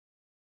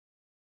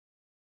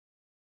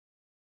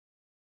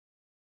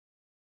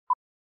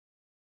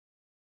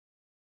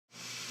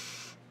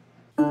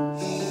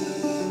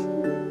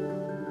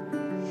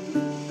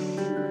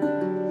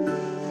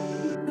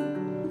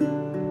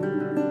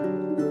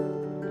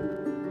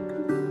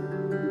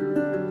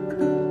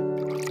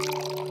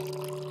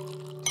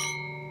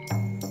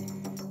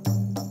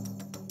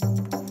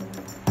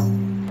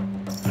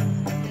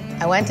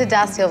I went to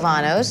Da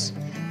Silvano's,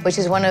 which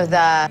is one of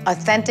the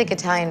authentic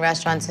Italian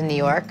restaurants in New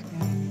York.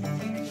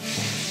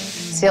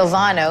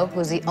 Silvano,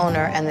 who's the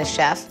owner and the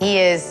chef, he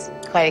is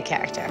quite a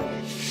character.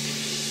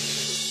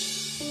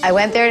 I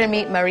went there to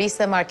meet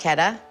Marissa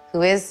Marchetto,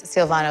 who is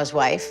Silvano's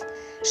wife.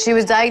 She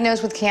was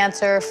diagnosed with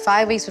cancer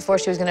 5 weeks before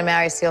she was going to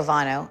marry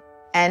Silvano.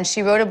 And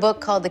she wrote a book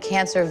called The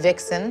Cancer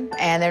Vixen,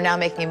 and they're now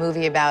making a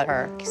movie about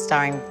her,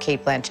 starring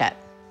Cate Blanchett.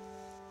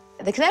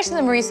 The connection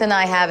that Marissa and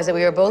I have is that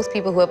we are both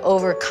people who have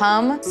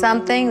overcome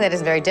something that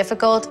is very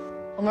difficult.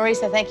 Well,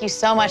 Marissa, thank you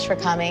so much for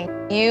coming.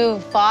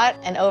 You've fought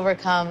and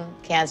overcome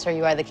cancer.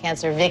 You are the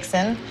Cancer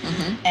Vixen.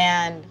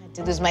 And I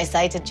did lose my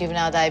sight to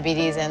juvenile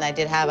diabetes, and I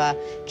did have a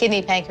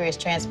kidney pancreas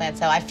transplant,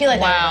 so I feel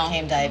like I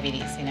overcame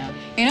diabetes, you know.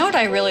 You know what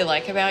I really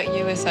like about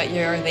you is that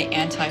you're the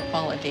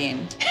anti-Paula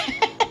Deen.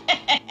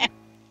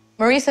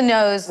 Marissa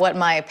knows what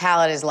my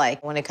palate is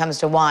like when it comes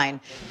to wine.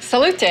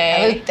 Salute.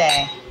 Salute.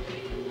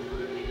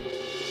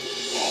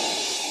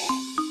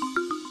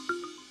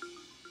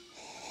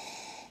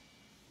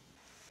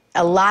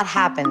 A lot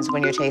happens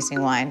when you're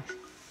tasting wine.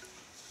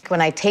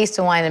 When I taste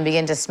a wine and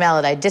begin to smell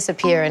it, I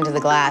disappear into the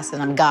glass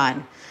and I'm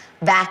gone.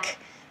 Back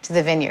to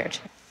the vineyard.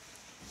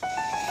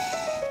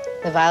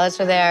 The violets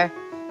are there.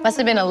 Must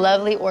have been a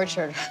lovely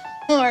orchard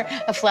or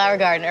a flower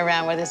garden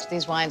around where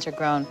these wines are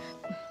grown.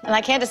 And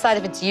I can't decide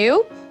if it's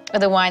you or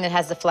the wine that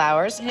has the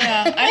flowers.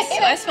 Yeah,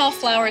 I smell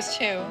flowers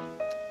too.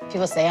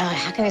 People say, oh,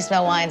 how can you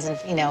smell wines and,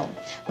 you know,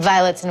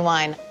 violets in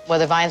wine? Where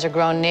the vines are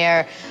grown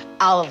near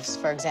olives,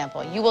 for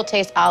example. You will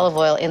taste olive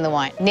oil in the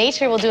wine.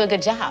 Nature will do a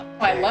good job.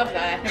 Oh, I love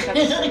that. I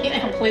think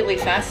that's completely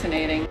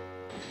fascinating.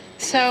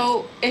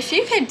 So, if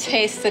you could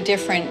taste the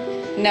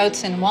different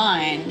notes in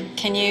wine,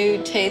 can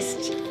you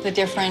taste the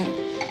different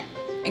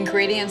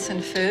ingredients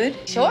in food?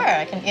 Sure,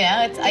 I can. You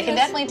know, I can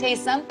definitely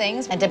taste some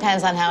things. It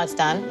depends on how it's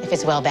done. If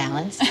it's well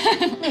balanced.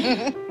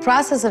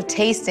 Process of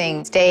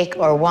tasting steak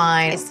or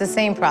wine, it's the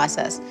same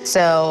process.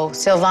 So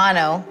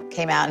Silvano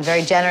came out and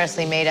very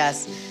generously made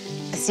us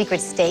a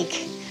secret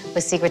steak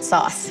with secret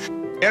sauce.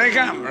 Here I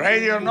come,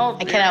 ready or not.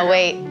 I cannot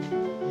wait.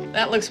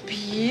 That looks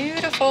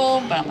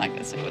beautiful, but I'm not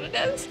gonna say what it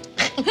is.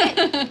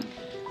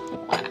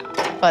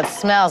 Wow. But it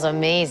smells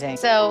amazing.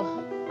 So,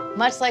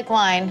 much like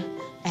wine,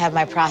 I have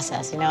my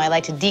process. You know, I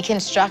like to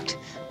deconstruct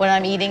what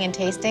I'm eating and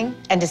tasting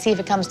and to see if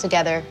it comes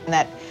together in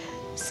that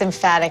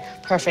symphatic,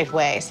 perfect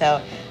way. So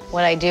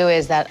what I do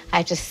is that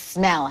I just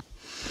smell.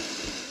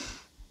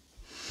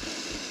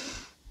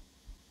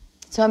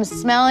 So I'm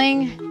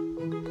smelling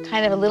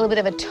kind of a little bit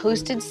of a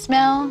toasted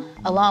smell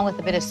along with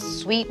a bit of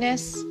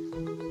sweetness.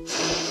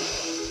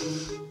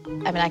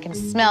 I mean, I can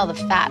smell the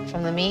fat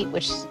from the meat,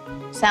 which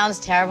sounds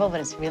terrible, but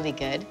it's really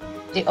good.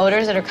 The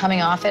odors that are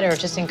coming off it are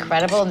just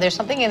incredible. And there's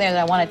something in there that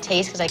I want to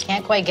taste because I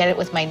can't quite get it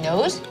with my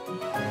nose.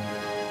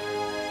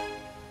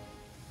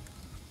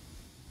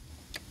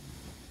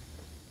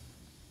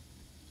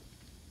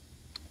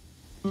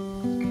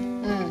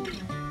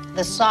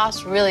 The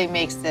sauce really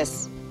makes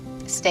this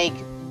steak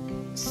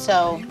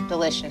so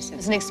delicious.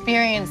 It's an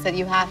experience that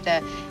you have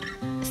to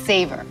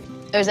savor.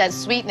 There's that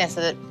sweetness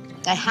that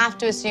I have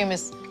to assume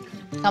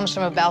comes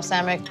from a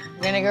balsamic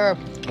vinegar.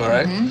 All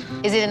right.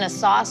 Is it in a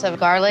sauce of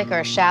garlic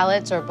or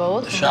shallots or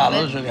both?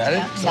 Shallots, you got it.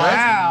 Yeah.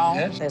 Wow.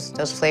 Yes.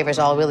 Those flavors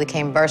all really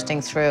came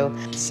bursting through.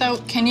 So,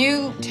 can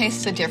you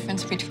taste the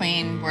difference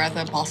between where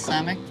the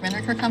balsamic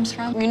vinegar comes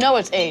from? You know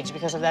it's aged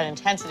because of that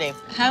intensity.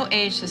 How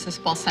aged is this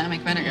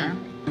balsamic vinegar?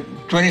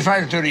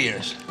 25 to 30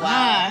 years.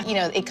 Wow. You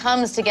know, it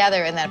comes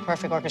together in that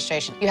perfect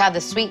orchestration. You have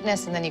the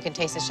sweetness, and then you can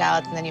taste the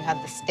shallots, and then you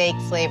have the steak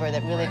flavor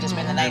that really just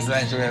brings a nice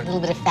little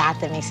bit of fat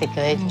that makes it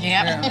good.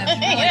 Yeah, that's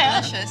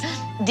really delicious.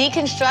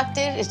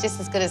 Deconstructed is just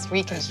as good as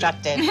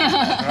reconstructed.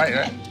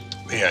 Right.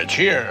 Yeah,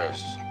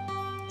 cheers.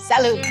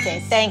 Salute.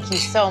 Thank you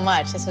so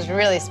much. This was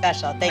really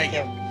special. Thank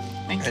you.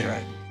 Thank you.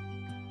 Right.